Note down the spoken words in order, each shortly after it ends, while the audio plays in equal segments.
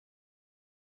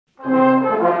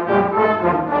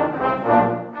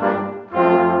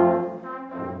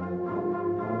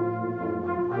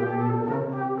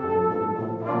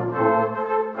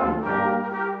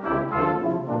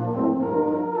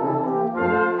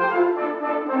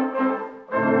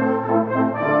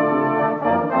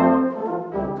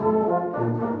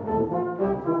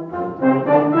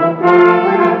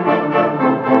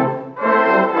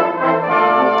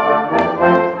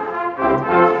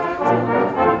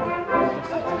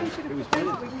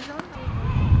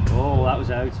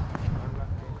out.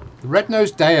 The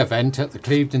Red-Nosed Day event at the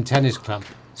Clevedon Tennis Club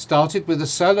started with a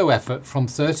solo effort from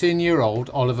 13-year-old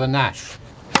Oliver Nash,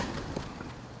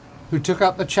 who took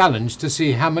up the challenge to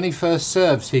see how many first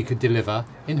serves he could deliver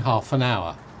in half an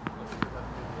hour.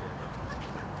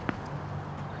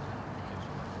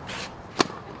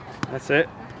 That's it.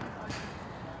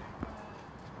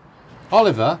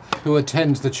 Oliver, who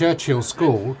attends the Churchill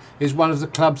School, is one of the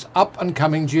club's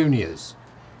up-and-coming juniors.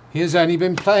 He has only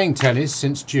been playing tennis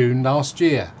since June last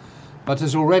year, but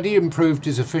has already improved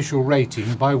his official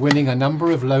rating by winning a number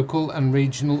of local and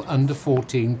regional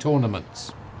under-14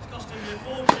 tournaments.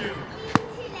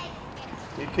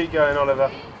 You keep going,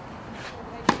 Oliver.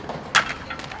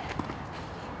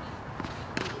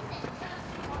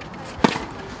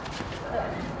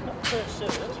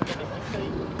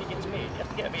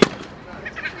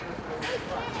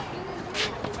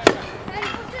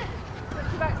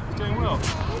 Doing well.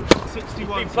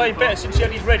 61. Been playing better since he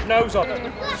had his red nose on. Hey,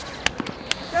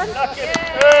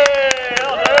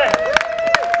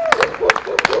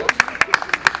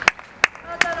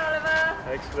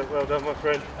 excellent, well done, my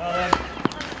friend.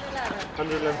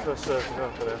 111 first serve.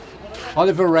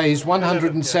 Oliver raised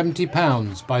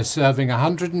 £170 by serving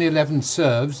 111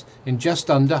 serves in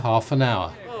just under half an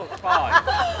hour.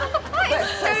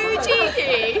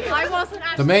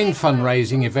 The main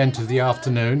fundraising event of the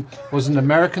afternoon was an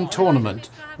American tournament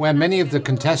where many of the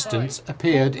contestants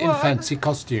appeared in fancy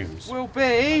costumes. Will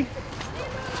be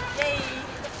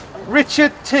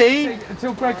Richard T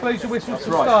until Greg blows the whistle to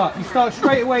start. You start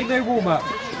straight away, no warm-up.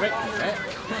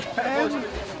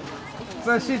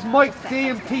 Versus Mike D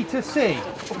and Peter C.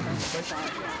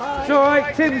 It's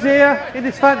alright, Tim's here in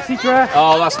his fancy dress.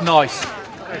 Oh, that's nice.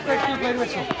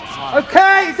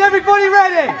 Okay, is everybody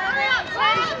ready?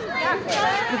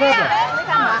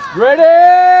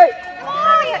 Ready?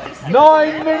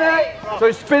 9 minutes.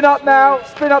 So spin up now.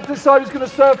 Spin up to decide who's going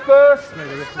to serve first.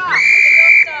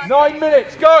 9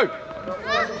 minutes. Go.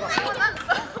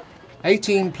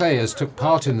 18 players took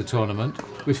part in the tournament,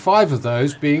 with 5 of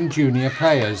those being junior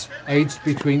players, aged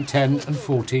between 10 and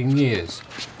 14 years.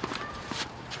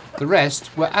 The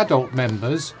rest were adult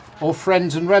members or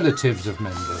friends and relatives of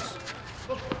members.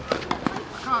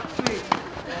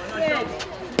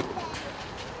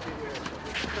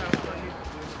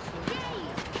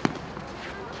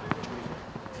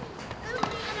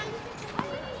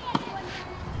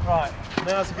 Right,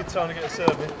 now's a good time to get a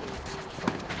serve in.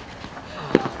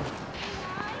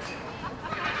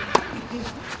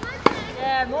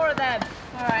 Yeah, more of them.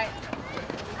 All right.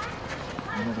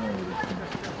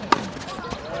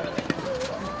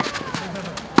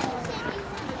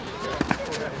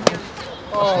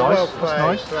 Oh, well played.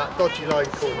 Nice. That dodgy line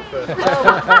corner first.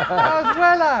 That was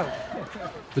well out.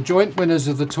 The joint winners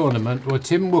of the tournament were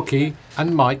Tim Wookey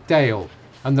and Mike Dale,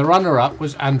 and the runner-up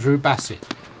was Andrew Bassett.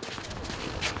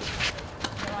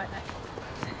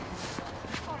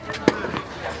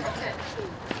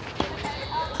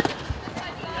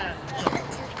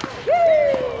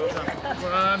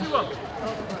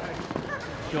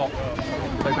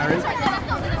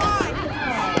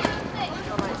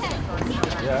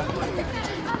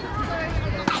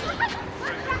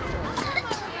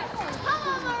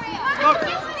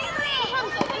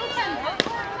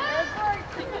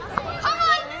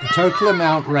 The total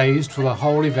amount raised for the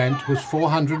whole event was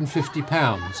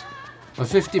 £450, a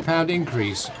 £50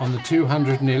 increase on the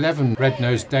 211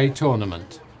 Red-Nosed Day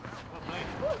tournament.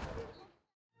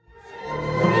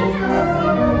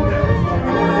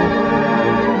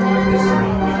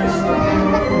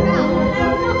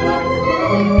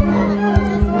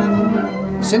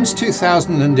 Since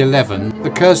 2011, the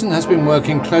Curzon has been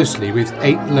working closely with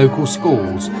 8 local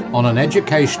schools on an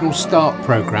educational start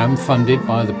programme funded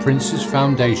by the Prince's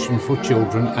Foundation for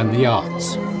Children and the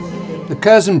Arts. The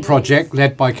Curzon project,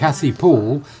 led by Kathy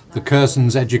Poole, the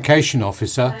Curzon's education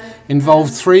officer,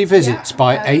 involved 3 visits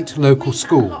by 8 local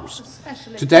schools.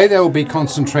 Today they will be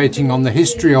concentrating on the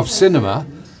history of cinema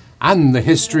and the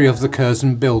history of the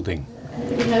Curzon building.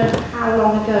 You know how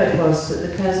long ago it was that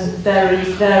the Curzon very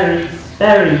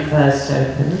first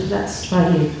opened? Let's try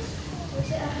you.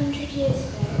 Was it 100 years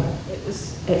ago?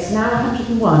 It's now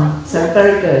 101, so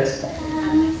very good.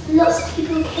 Lots of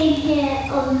people came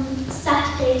here on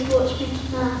Saturday to watch Mickey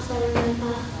Mouse, I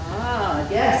remember. Ah,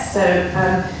 yes, so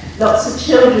lots of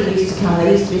children used to come.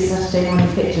 There used to be Saturday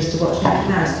morning pictures to watch Mickey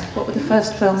Mouse. What were the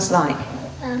first films like?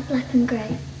 Black and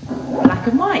grey. Black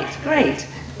and white, great.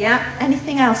 Yeah,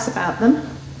 anything else about them?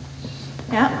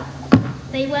 Yeah.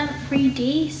 They weren't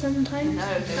 3D sometimes.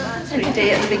 No, they weren't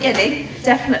 3D at the beginning.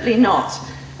 Definitely not.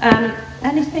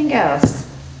 Anything else?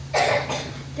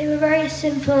 They They were very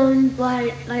simple and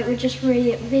like were just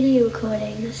video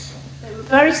recordings. They were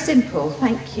very simple,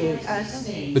 thank you.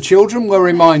 The children were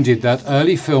reminded that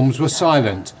early films were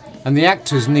silent and the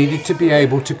actors needed to be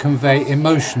able to convey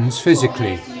emotions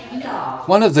physically.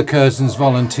 One of the Curzon's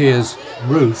volunteers,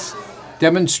 Ruth,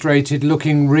 demonstrated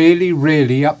looking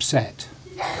really upset.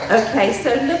 Okay,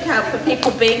 so look out for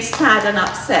people being sad and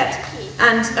upset.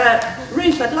 And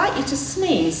Ruth, I'd like you to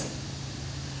sneeze.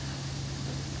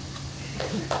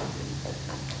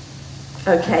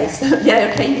 Okay, so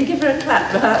yeah, okay, you can give her a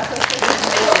clap for her.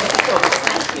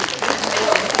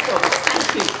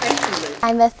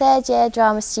 I'm a third-year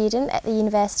drama student at the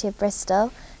University of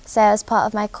Bristol, so as part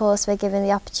of my course we're given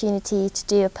the opportunity to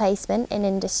do a placement in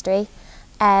industry.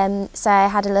 So I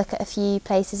had a look at a few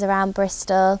places around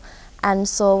Bristol and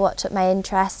saw what took my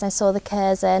interest. I saw the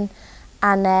Curzon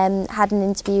and had an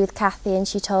interview with Kathy, and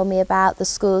she told me about the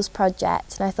school's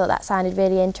project, and I thought that sounded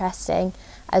really interesting.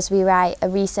 As we write a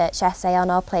research essay on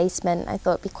our placement, I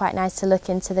thought it'd be quite nice to look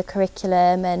into the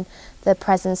curriculum and the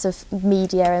presence of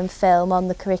media and film on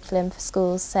the curriculum for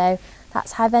schools, so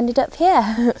that's how I've ended up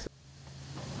here.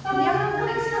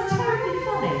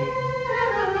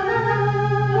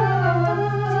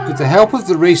 With the help of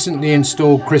the recently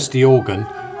installed Christie organ,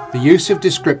 the use of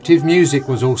descriptive music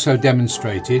was also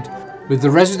demonstrated, with the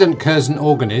resident Curzon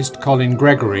organist Colin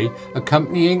Gregory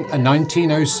accompanying a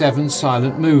 1907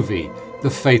 silent movie, The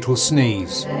Fatal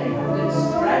Sneeze.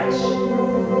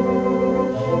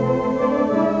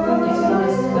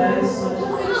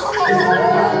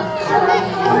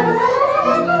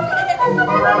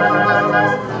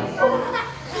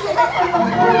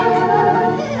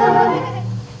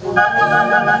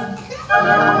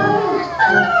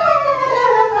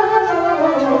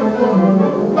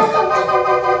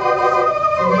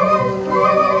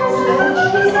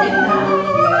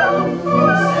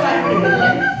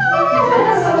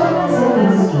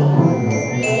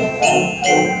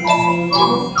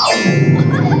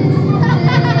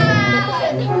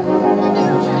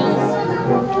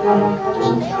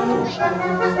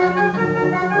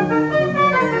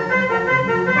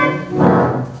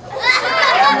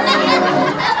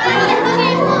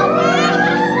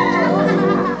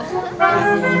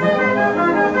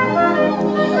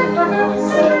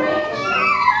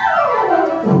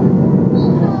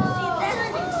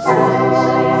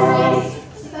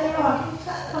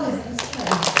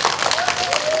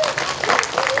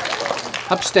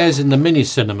 Upstairs in the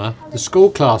mini-cinema, the school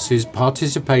classes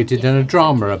participated in a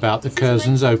drama about the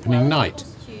Curzon's opening night.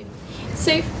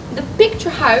 So the Picture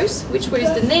House, which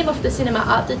was the name of the cinema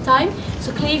at the time,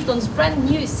 so Clevedon's brand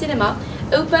new cinema,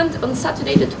 opened on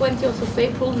Saturday the 20th of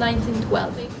April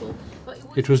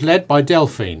 1912. It was led by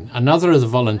Delphine, another of the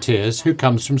volunteers who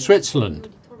comes from Switzerland.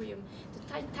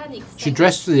 She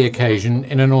dressed for the occasion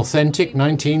in an authentic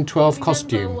 1912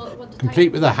 costume,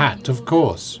 complete with a hat, of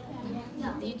course.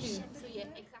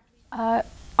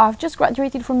 I've just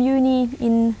graduated from uni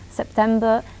in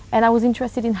September, and I was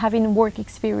interested in having work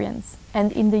experience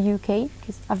and in the UK,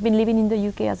 because I've been living in the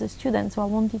UK as a student, so I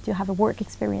wanted to have a work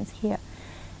experience here.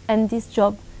 And this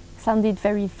job sounded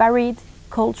very varied,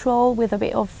 cultural, with a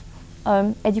bit of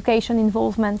education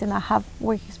involvement, and I have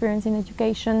work experience in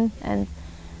education and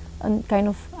kind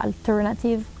of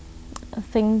alternative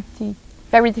thing to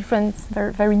very different,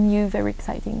 very new, very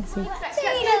exciting. So.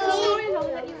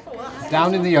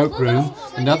 Down in the Oak Room,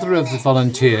 another of the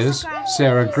volunteers,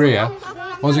 Sarah Greer,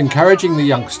 was encouraging the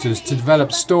youngsters to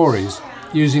develop stories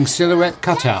using silhouette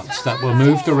cutouts that were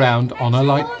moved around on a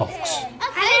light box. And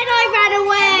then I ran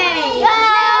away!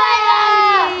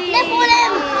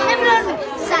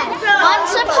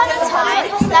 Once upon a time,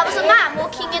 there was a man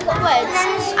walking in the woods,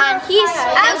 and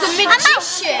there was a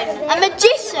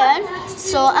magician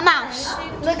saw a mouse.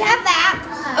 Look at that!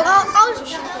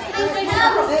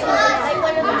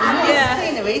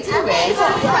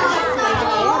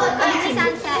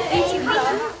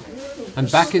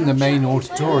 And back in the main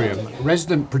auditorium,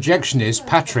 resident projectionist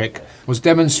Patrick was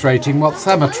demonstrating what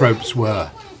thaumatropes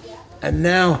were. And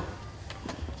now,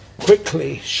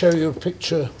 quickly show you a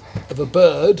picture of a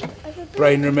bird,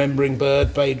 brain remembering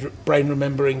bird, brain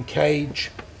remembering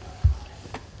cage.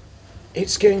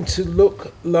 It's going to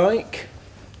look like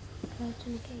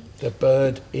the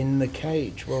bird in the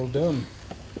cage. Well done.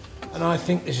 And I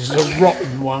think this is a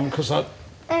rotten one, because I'd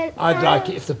like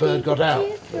it if the bird got out.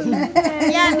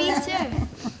 Yeah, me too.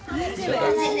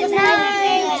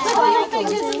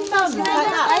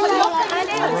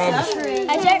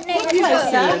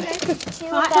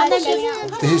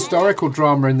 The historical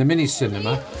drama in the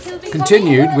mini-cinema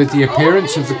continued with the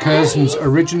appearance of the Curzon's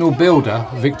original builder,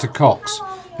 Victor Cox,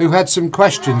 who had some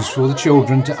questions for the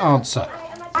children to answer.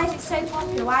 So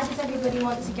popular? Why does everybody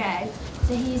want to go?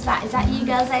 So who's that? Is that you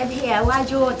girls over here? Why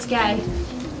do you want to go?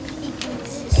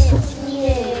 Because it's new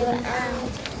and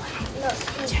lots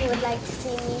of people would like to see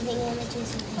moving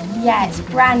images and things. Yeah, it's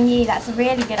brand new. That's a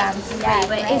really good answer. Yeah,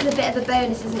 but it is a bit of a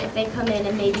bonus, isn't it, if they come in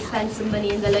and maybe spend some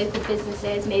money in the local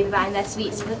businesses, maybe buying their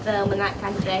sweets for the film and that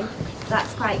kind of thing.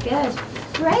 That's quite good.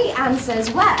 Great answer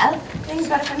as well. I think you've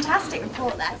got a fantastic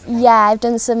report there. Yeah, I've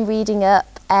done some reading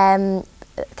up.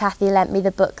 Kathy lent me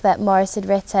the book that Morris had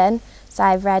written, so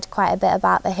I've read quite a bit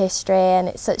about the history, and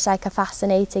it's such like a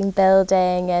fascinating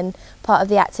building, and part of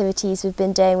the activities we've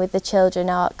been doing with the children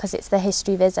are, because it's the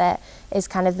history visit, is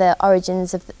kind of the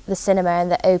origins of the cinema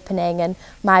and the opening, and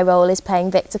my role is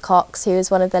playing Victor Cox, who is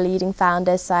one of the leading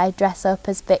founders, so I dress up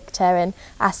as Victor and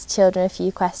ask children a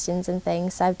few questions and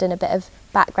things, so I've done a bit of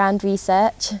background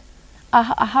research.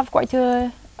 I have quite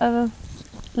a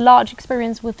large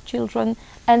experience with children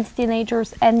and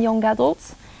teenagers and young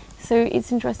adults. So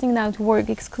it's interesting now to work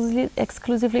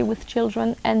exclusively with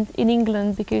children and in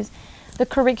England, because the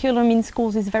curriculum in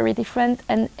schools is very different,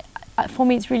 and for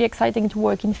me it's really exciting to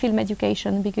work in film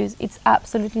education because it's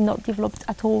absolutely not developed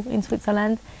at all in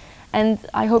Switzerland, and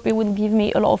I hope it will give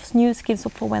me a lot of new skills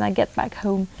for when I get back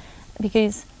home,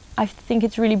 because I think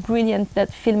it's really brilliant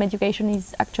that film education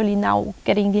is actually now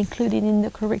getting included in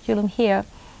the curriculum here,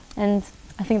 and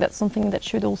I think that's something that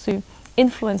should also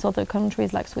influence other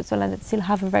countries like Switzerland that still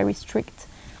have a very strict,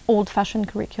 old-fashioned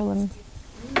curriculum.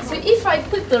 So if I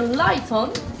put the light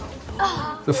on...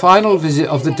 The final visit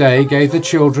of the day gave the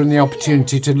children the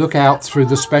opportunity to look out through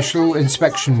the special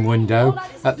inspection window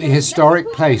at the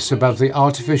historic place above the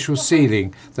artificial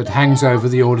ceiling that hangs over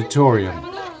the auditorium.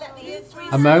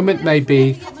 A moment may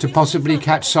be to possibly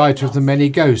catch sight of the many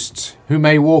ghosts who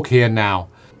may walk here now,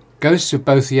 ghosts of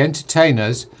both the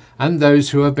entertainers and those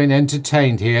who have been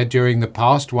entertained here during the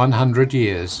past 100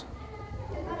 years.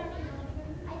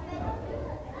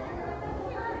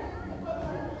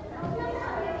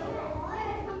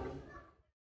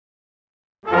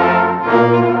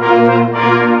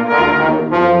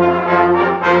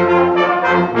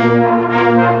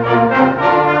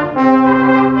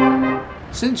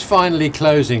 Since finally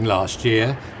closing last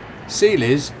year,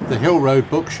 Seeley's, the Hill Road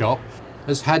bookshop,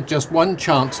 has had just one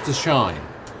chance to shine.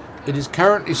 It is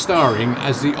currently starring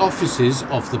as the offices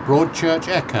of the Broadchurch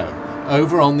Echo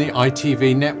over on the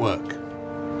ITV network.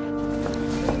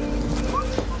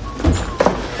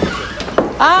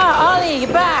 Ah, Ollie,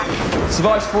 you're back.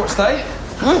 Survive Sports Day.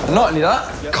 And not only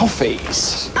that,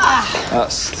 coffees.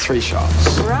 That's 3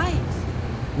 shots. Right.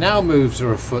 Now moves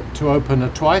are afoot to open a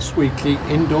twice-weekly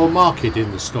indoor market in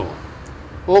the store.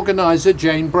 Organiser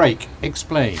Jane Brake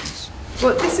explains.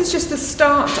 Well, this is just the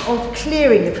start of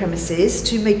clearing the premises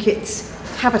to make it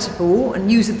habitable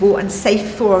and usable and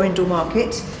safe for our indoor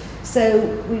market. So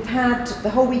we've had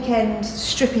the whole weekend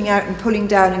stripping out and pulling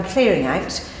down and clearing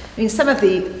out. I mean, some of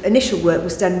the initial work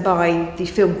was done by the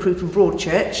film crew from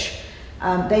Broadchurch.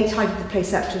 They tidied the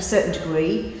place up to a certain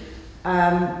degree,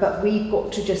 but we've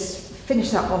got to just finish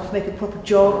that off, make a proper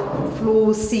job.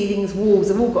 Floors, ceilings, walls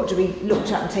have all got to be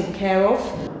looked at and taken care of.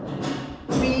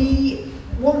 We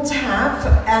want to have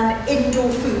an indoor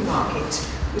food market,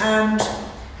 and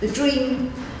the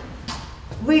dream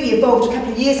really evolved a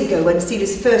couple of years ago when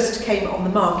Seeley's first came on the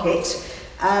market,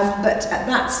 but at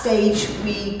that stage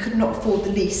we could not afford the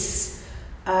lease,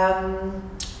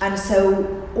 and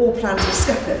so all plans were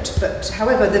scuppered. But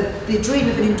however, the dream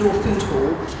of an indoor food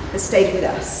hall has stayed with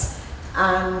us,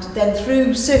 and then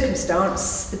through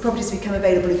circumstance the property's become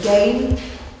available again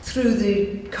through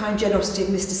the kind generosity of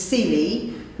Mr.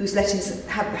 Seeley, who's letting us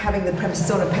having the premises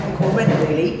on a peppercorn rent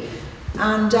really,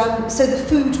 and so the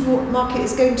food market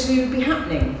is going to be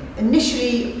happening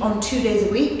initially on 2 days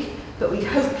a week, but we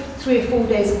hope 3 or 4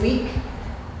 days a week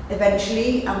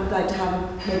eventually, and we'd like to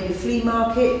have maybe a flea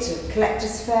market, a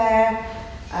collector's fair.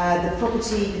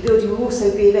 The building will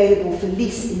also be available for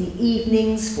lease in the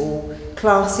evenings for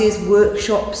classes,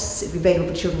 workshops. It'll be available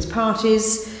for children's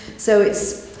parties. So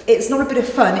it's not a bit of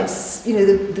fun. It's, you know,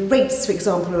 the rates, for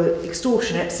example, are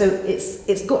extortionate, so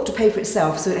it's got to pay for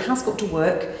itself. So it has got to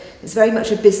work. It's very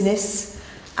much a business,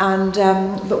 and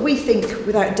but we think,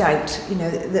 without doubt, you know,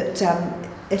 that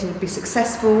it'll be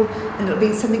successful and it'll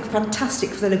be something fantastic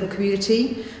for the local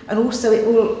community, and also it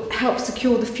will help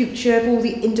secure the future of all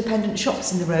the independent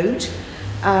shops in the road.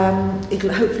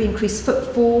 It'll hopefully increase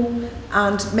footfall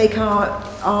and make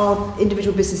our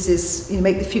individual businesses, you know,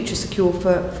 make the future secure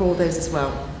for all those as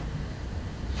well.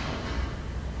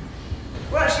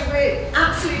 Well, actually, we're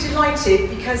absolutely delighted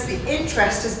because the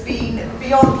interest has been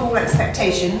beyond all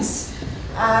expectations.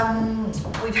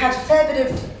 We've had a fair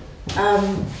bit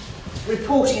of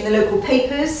reporting in the local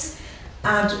papers,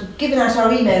 and given out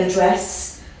our email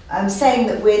address, saying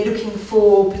that we're looking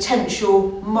for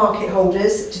potential market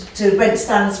holders to rent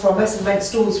stands from us and rent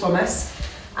stalls from us.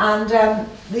 And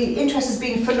the interest has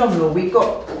been phenomenal. We've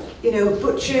got, you know,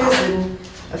 butchers and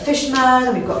a fishman,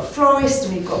 and we've got a florist,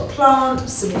 and we've got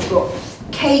plants, and we've got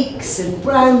cakes and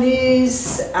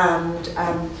brownies and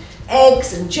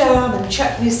eggs and jam and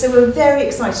chutneys. So we're very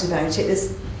excited about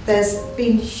it. There's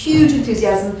been huge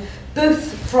enthusiasm,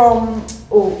 both from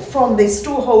the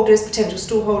stallholders, potential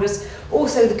stallholders.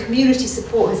 Also, the community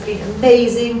support has been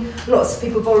amazing. Lots of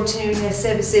people volunteering their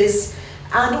services,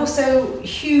 and also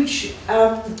huge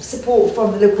support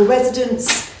from the local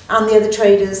residents and the other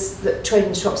traders that trade in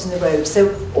the shops in the road.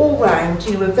 So all round,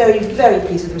 you know, we're very, very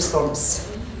pleased with the response.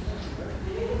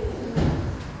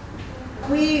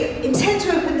 We intend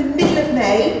to open the middle of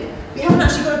May. We haven't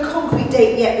actually got a concrete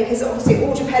date yet because obviously it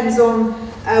all depends on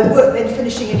workmen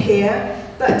finishing in here.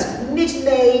 But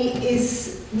mid-May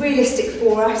is realistic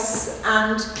for us,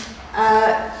 and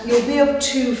you'll be able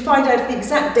to find out the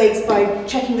exact dates by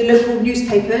checking the local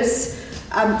newspapers.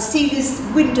 Seeley's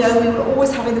window, we will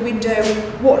always have in the window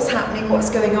what's happening, what's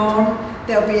going on.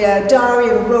 There'll be a diary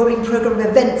of a rolling programme of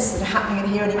events that are happening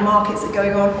in here, any markets that are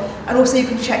going on. And also you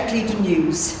can check Clevedon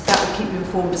News. That will keep you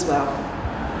informed as well.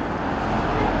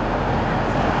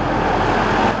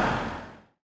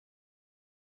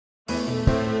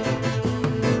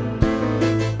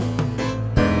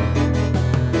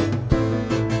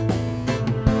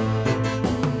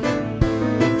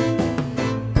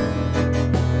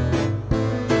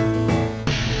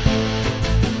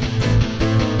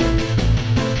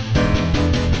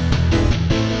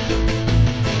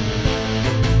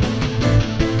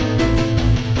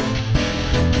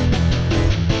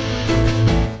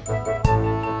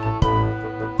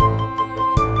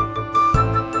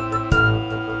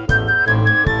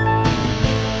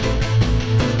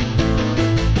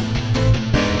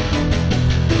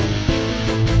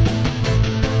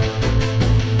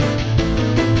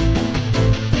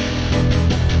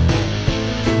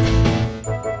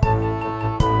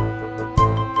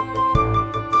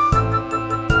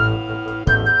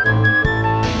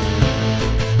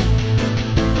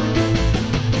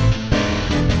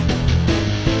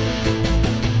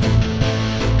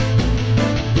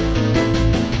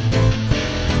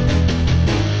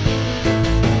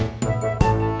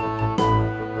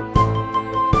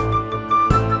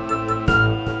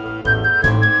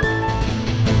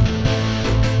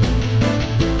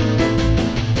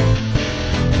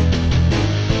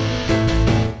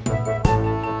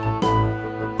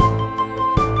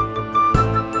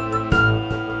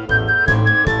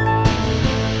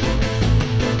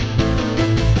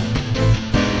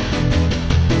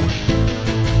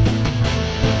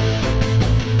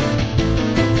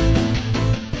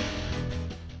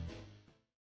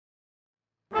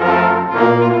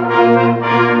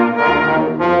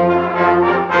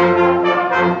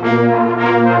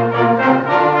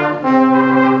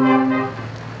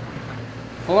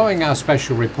 Following our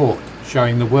special report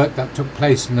showing the work that took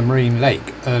place in the Marine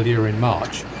Lake earlier in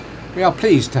March, we are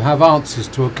pleased to have answers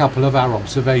to a couple of our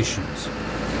observations.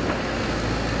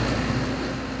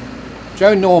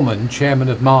 Joe Norman, chairman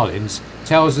of Marlins,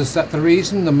 tells us that the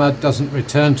reason the mud doesn't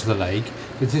return to the lake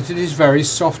is that it is very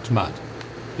soft mud.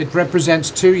 It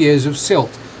represents 2 years of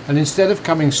silt, and instead of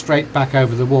coming straight back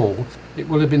over the wall, it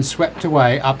will have been swept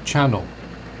away up channel.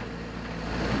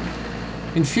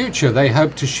 In future, they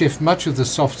hope to shift much of the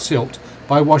soft silt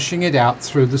by washing it out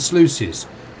through the sluices,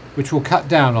 which will cut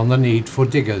down on the need for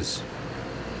diggers.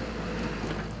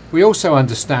 We also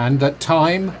understand that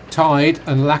time, tide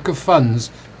and lack of funds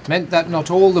meant that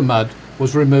not all the mud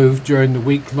was removed during the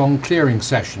week-long clearing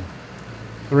session.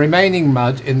 The remaining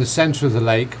mud in the centre of the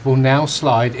lake will now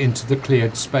slide into the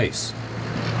cleared space.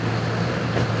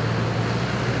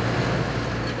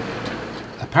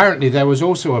 Apparently there was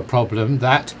also a problem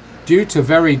that, due to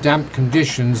very damp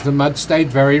conditions, the mud stayed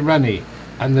very runny,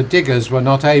 and the diggers were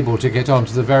not able to get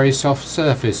onto the very soft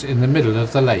surface in the middle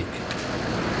of the lake.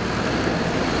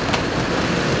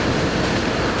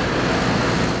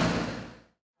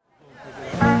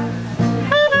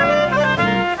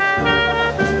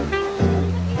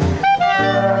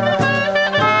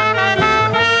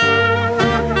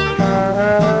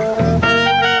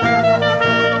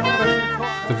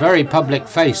 The very public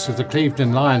face of the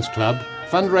Clevedon Lions Club,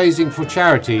 fundraising for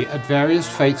charity at various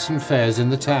fetes and fairs in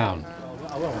the town.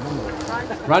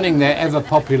 Running their ever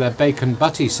popular bacon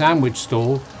butty sandwich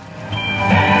stall,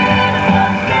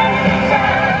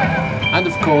 and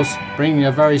of course bringing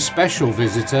a very special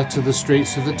visitor to the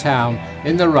streets of the town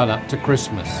in the run-up to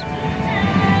Christmas.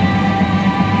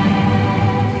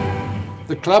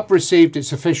 The club received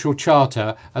its official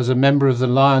charter as a member of the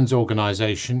Lions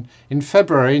organisation in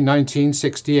February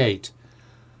 1968,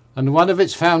 and one of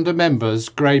its founder members,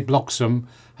 Gray Bloxham,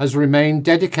 has remained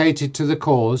dedicated to the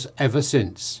cause ever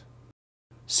since.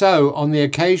 So, on the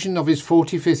occasion of his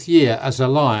 45th year as a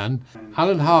Lion,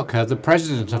 Alan Harker, the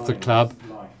president of the club,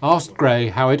 asked Gray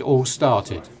how it all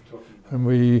started. And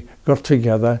we got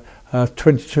together,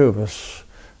 22 of us,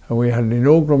 and we had an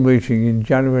inaugural meeting in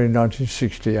January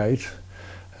 1968,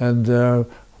 and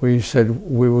we said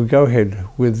we would go ahead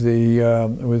with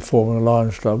with forming a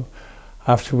Lions Club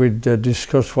after we'd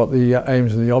discussed what the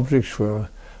aims and the objects were.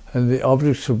 And the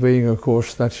objects of being, of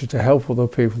course, that is to help other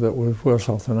people that were worse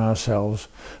off than ourselves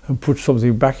and put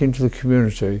something back into the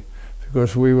community,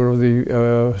 because we were of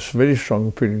the very strong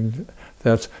opinion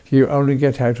that you only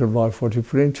get out of life what you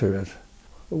put into it.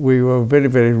 We were very,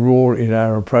 very raw in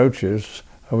our approaches,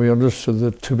 and we understood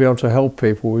that to be able to help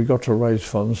people, we got to raise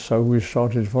funds, so we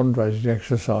started fundraising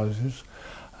exercises.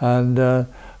 And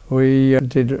we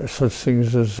did such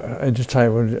things as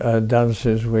entertainment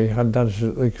dances. We had dances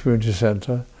at the community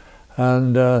centre.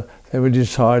 And then we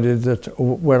decided that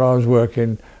where I was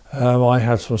working, I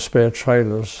had some spare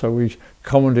trailers, so we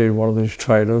commandeered one of these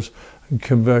trailers and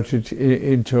converted it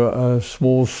into a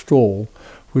small stall,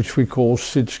 which we call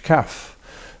Sid's Caff.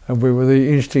 And we were the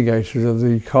instigators of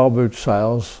the car boot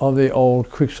sales on the old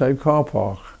Quicksave car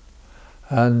park.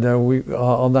 And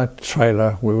on that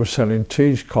trailer we were selling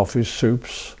teas, coffees,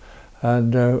 soups,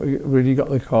 and really got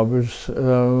the car boot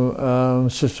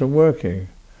system working.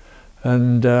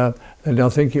 And I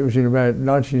think it was in about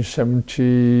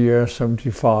 1970,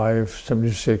 75,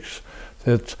 76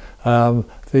 that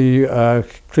the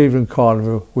Clevedon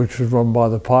Carnival, which was run by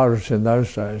the pirates in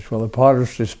those days, well, the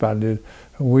pirates disbanded,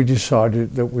 and we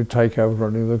decided that we'd take over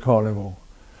running the carnival.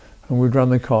 And we'd run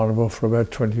the carnival for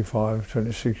about 25,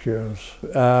 26 years.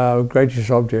 Our greatest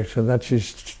object, and that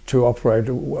is to operate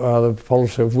the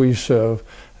policy of we serve,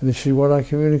 and this is what our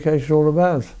communication is all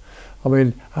about. I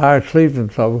mean, our Clevedon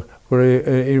Club were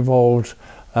involved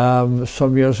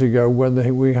some years ago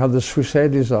when we had the Swiss air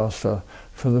disaster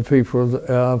from the people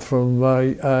from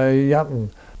Yatton,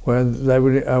 when they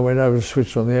went over to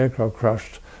Switzerland, the aircraft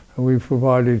crashed, and we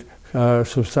provided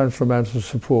substantial amounts of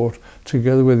support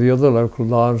together with the other local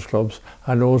Lions clubs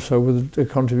and also with the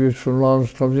contribution from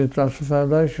Lions Clubs International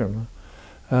Foundation.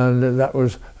 And that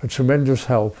was a tremendous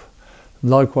help.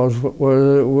 Likewise,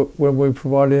 when we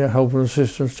provided help and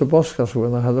assistance to Boscastle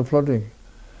when they had the flooding.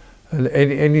 And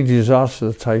any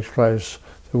disaster that takes place,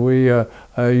 we are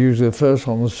usually the first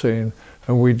on the scene,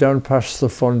 and we don't pass the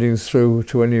funding through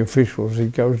to any officials.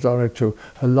 It goes direct to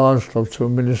a Lions Club to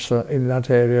administer in that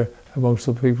area amongst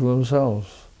the people themselves.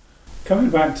 Coming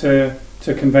back to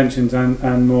conventions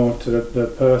and more to the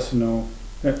personal,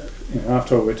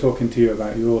 after all, we're talking to you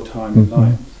about your time in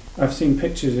Lions. I've seen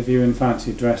pictures of you in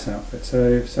fancy dress outfits.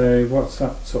 So what's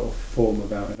that sort of form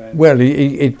about event? Well,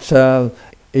 it's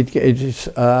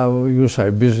you say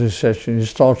a business session. It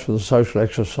starts with a social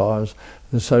exercise.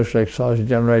 The social exercise is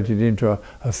generated into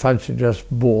a fancy dress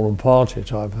ball and party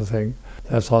type of thing.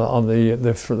 That's on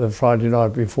the Friday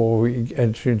night before we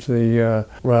enter into the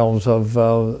realms of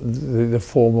the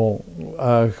formal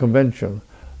convention.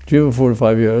 During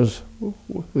 45 years,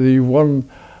 the one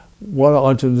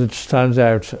item that stands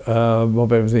out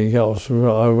above everything else,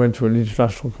 I went to an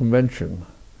international convention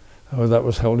that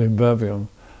was held in Birmingham,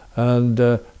 and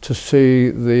to see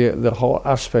the whole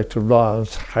aspect of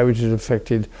Lions, how it has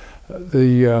affected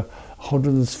the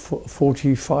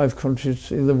 145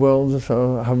 countries in the world that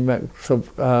have met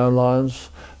Lions.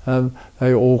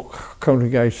 They all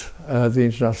congregate at the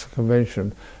international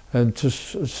convention, and to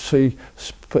see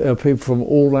people from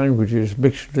all languages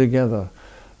mixed together.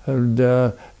 And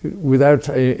without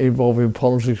involving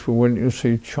politics, we went to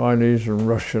see Chinese and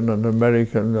Russian and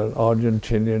American and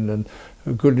Argentinian and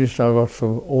goodness knows what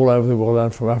from all over the world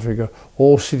and from Africa,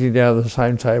 all sitting down at the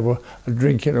same table and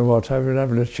drinking and whatever and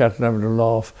having a chat and having a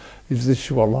laugh. This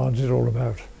is what Lions is all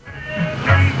about.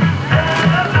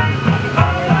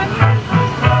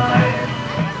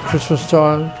 Christmas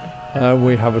time,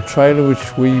 we have a trailer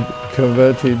which we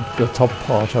converted the top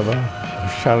part of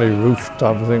a chalet roof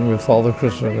type of thing with Father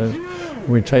Christmas in it.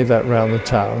 We take that round the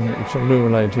town. It's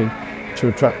illuminated to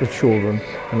attract the children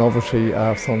and obviously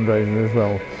our fundraising as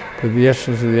well. But the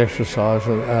essence of the exercise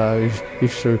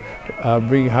is to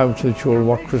bring home to the children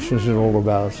what Christmas is all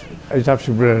about. It's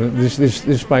absolutely brilliant.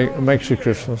 This makes it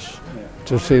Christmas.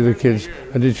 to see the kids,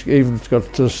 and it's even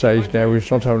got to the stage now. It's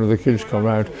not only the kids come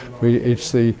out;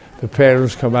 it's the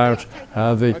parents come out,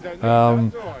 the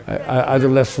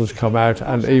adolescents come out,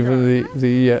 and even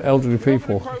the elderly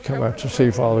people come out to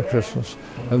see Father Christmas,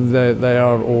 and they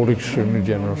are all extremely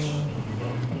generous.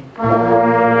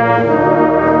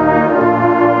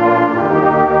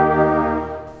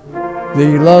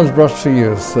 The Lions Brush for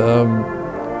Youth.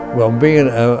 Well, being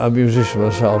a musician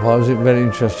myself, I was very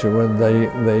interested when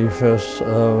they first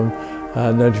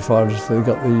notified us they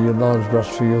got the Lions Brush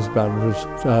for Youth band was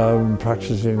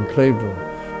practicing in Clevedon.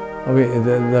 I mean,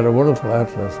 they're a wonderful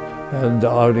outlet, and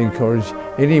I would encourage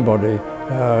anybody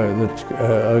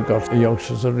that got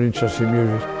youngsters that are interested in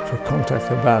music to contact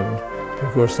the band,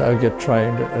 because they'll get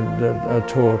trained and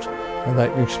taught, and they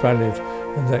can expand it.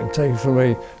 And they can take, for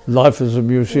me, life as a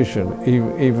musician,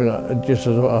 even just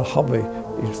as a hobby,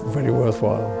 is very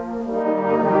worthwhile.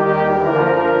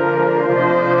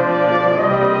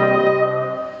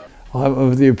 I'm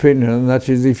of the opinion, and that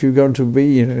is, if you're going to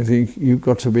be in anything, you've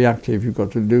got to be active, you've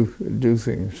got to do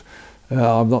things.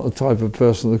 I'm not the type of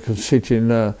person that can sit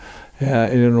in an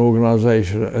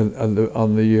organisation and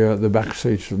on the back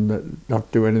seats and not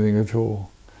do anything at all.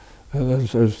 And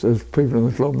as people in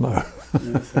the club know.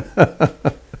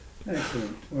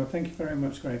 Excellent. Well, thank you very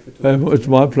much, Gray, for talking. It's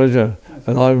my pleasure,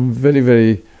 and I'm very,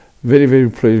 very, very, very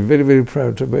pleased, very, very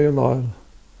proud to be a Lion.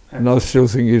 And I still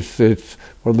think it's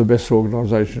one of the best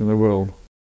organisations in the world.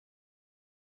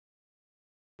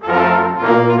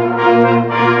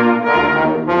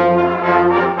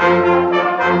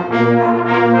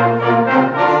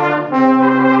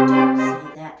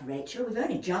 We've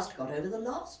only just got over the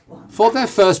last one. For their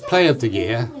first play of the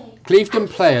year, Clevedon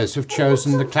players have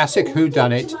chosen the classic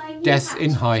whodunit Death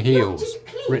in High Heels,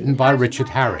 written by Richard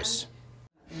Harris.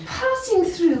 Passing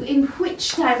through in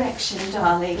which direction,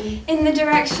 darling? In the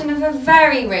direction of a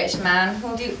very rich man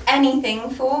who'll do anything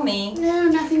for me. No,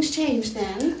 nothing's changed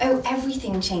then. Oh,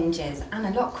 everything changes, and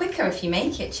a lot quicker if you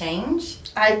make it change.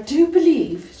 I do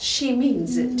believe she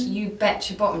means it. You bet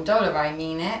your bottom dollar I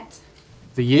mean it.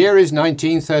 The year is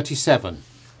 1937.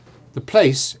 The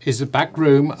place is the back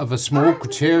room of a small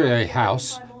couturier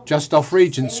house just off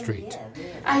Regent Street.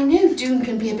 I know Doon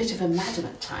can be a bit of a madam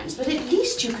at times, but at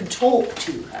least you can talk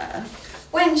to her.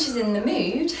 When she's in the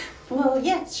mood. Well,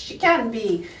 yes, she can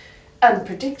be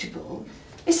unpredictable,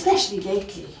 especially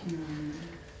lately.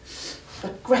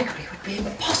 But Gregory would be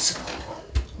impossible.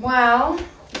 Well,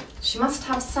 she must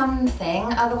have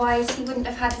something, otherwise he wouldn't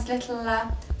have had his little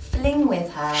fling with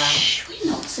her. Shh,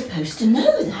 we're not supposed to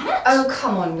know that. Oh,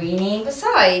 come on, Weenie.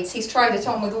 Besides, he's tried it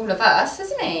on with all of us,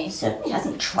 hasn't he? He certainly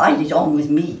hasn't tried it on with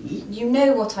me. You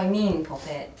know what I mean,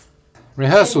 Poppet.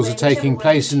 Rehearsals are taking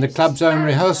place in the club's own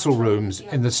rehearsal rooms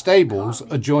in the stables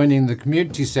adjoining the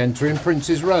community centre in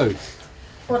Prince's Road.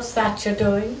 What's that you're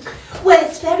doing? Well,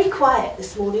 it's very quiet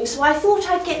this morning, so I thought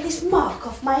I'd get this mark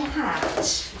off my hat.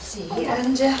 See,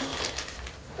 and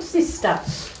what's this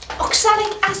stuff?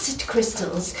 Oxalic acid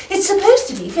crystals. It's supposed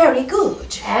to be very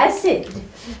good. Acid?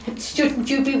 Shouldn't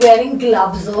you be wearing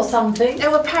gloves or something?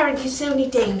 No, apparently it's only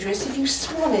dangerous if you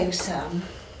swallow some.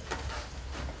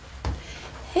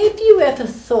 Have you ever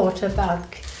thought about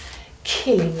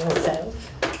killing yourself?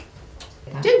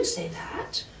 Don't say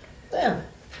that. Well,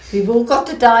 we've all got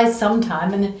to die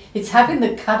sometime, and it's having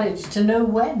the courage to know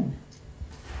when.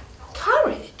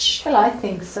 Courage? Well, I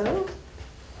think so.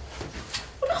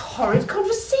 What a horrid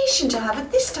conversation to have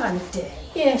at this time of day.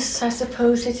 Yes, I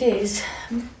suppose it is.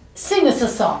 Sing us a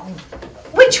song.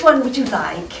 Which one would you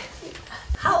like?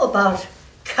 How about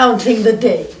Counting the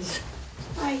Days?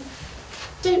 I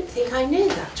don't think I know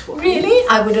that one. Really?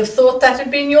 I would have thought that had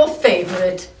been your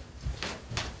favourite.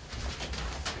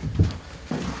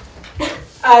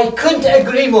 I couldn't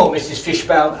agree more, Mrs.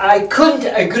 Fishbound. I couldn't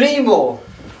agree more.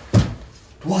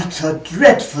 What a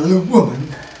dreadful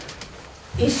woman.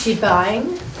 Is she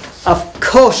buying? Of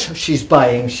course she's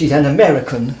buying. She's an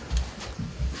American.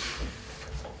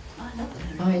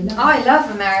 I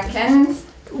love Americans.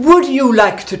 Would you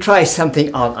like to try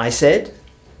something on, I said.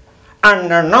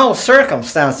 Under no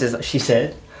circumstances, she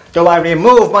said, do I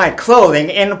remove my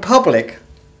clothing in public.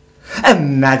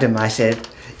 Madam, I said,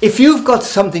 if you've got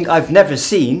something I've never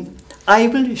seen, I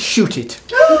will shoot it.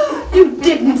 You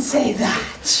didn't say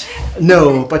that.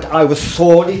 No, but I was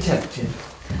sorely tempted.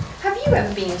 Have you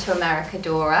ever been to America,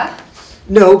 Dora?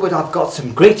 No, but I've got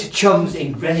some great chums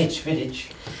in Greenwich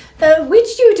Village.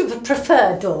 Which do you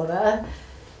prefer, Dora?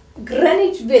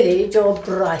 Greenwich Village or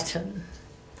Brighton?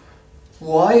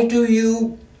 Why do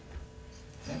you...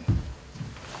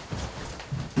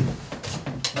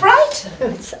 Brighton?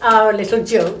 It's our little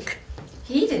joke.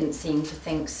 He didn't seem to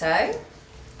think so.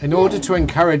 In order to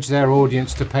encourage their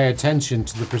audience to pay attention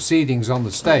to the proceedings on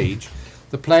the stage,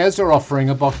 the players are offering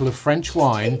a bottle of French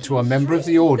wine to a member of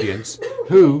the audience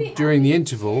who, during the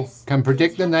interval, can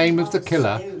predict the name of the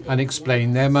killer and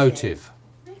explain their motive.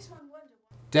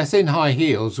 Death in High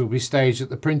Heels will be staged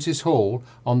at the Prince's Hall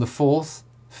on the 4th,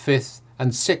 5th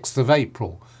and 6th of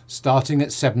April, starting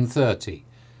at 7:30.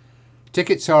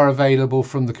 Tickets are available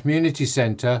from the community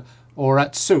centre or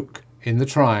at Souk in the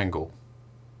Triangle.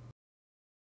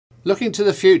 Looking to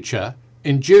the future,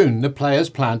 in June the players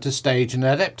plan to stage an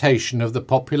adaptation of the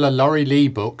popular Laurie Lee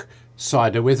book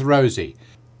Cider with Rosie,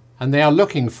 and they are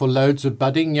looking for loads of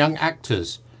budding young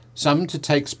actors, some to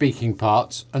take speaking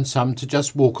parts and some to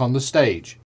just walk on the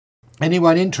stage.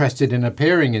 Anyone interested in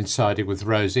appearing in Cider with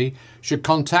Rosie should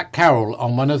contact Carol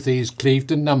on one of these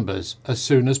Clevedon numbers as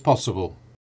soon as possible.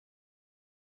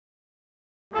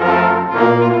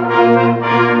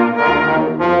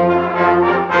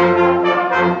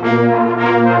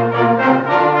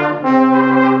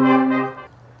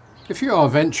 If you are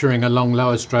venturing along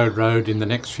Lowestoft Road in the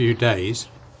next few days,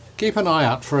 keep an eye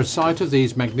out for a sight of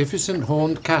these magnificent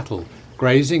horned cattle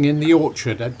grazing in the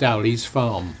orchard at Dowlais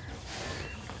farm.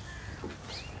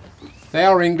 They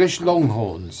are English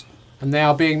Longhorns, and they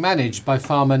are being managed by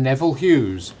farmer Neville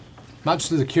Hughes, much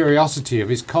to the curiosity of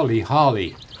his collie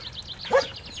Harley.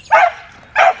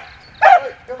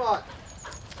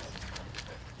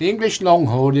 The English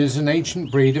Longhorn is an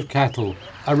ancient breed of cattle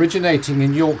originating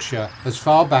in Yorkshire as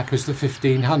far back as the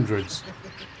 1500s.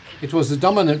 It was the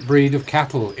dominant breed of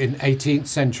cattle in 18th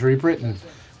century Britain,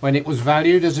 when it was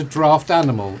valued as a draft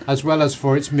animal as well as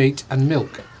for its meat and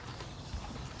milk.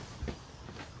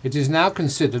 It is now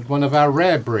considered one of our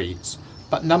rare breeds,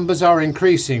 but numbers are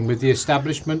increasing with the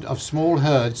establishment of small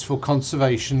herds for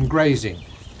conservation grazing.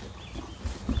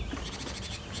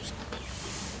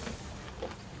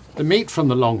 The meat from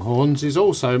the Longhorns is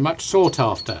also much sought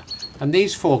after, and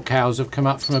these 4 cows have come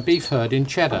up from a beef herd in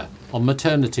Cheddar on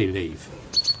maternity leave.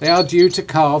 They are due to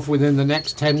calve within the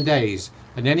next 10 days,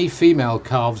 and any female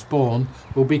calves born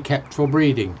will be kept for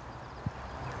breeding.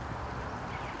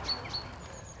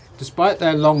 Despite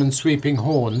their long and sweeping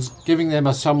horns giving them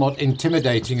a somewhat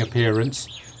intimidating appearance,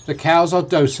 the cows are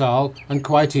docile and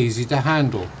quite easy to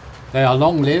handle. They are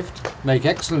long-lived, make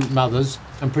excellent mothers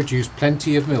and produce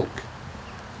plenty of milk.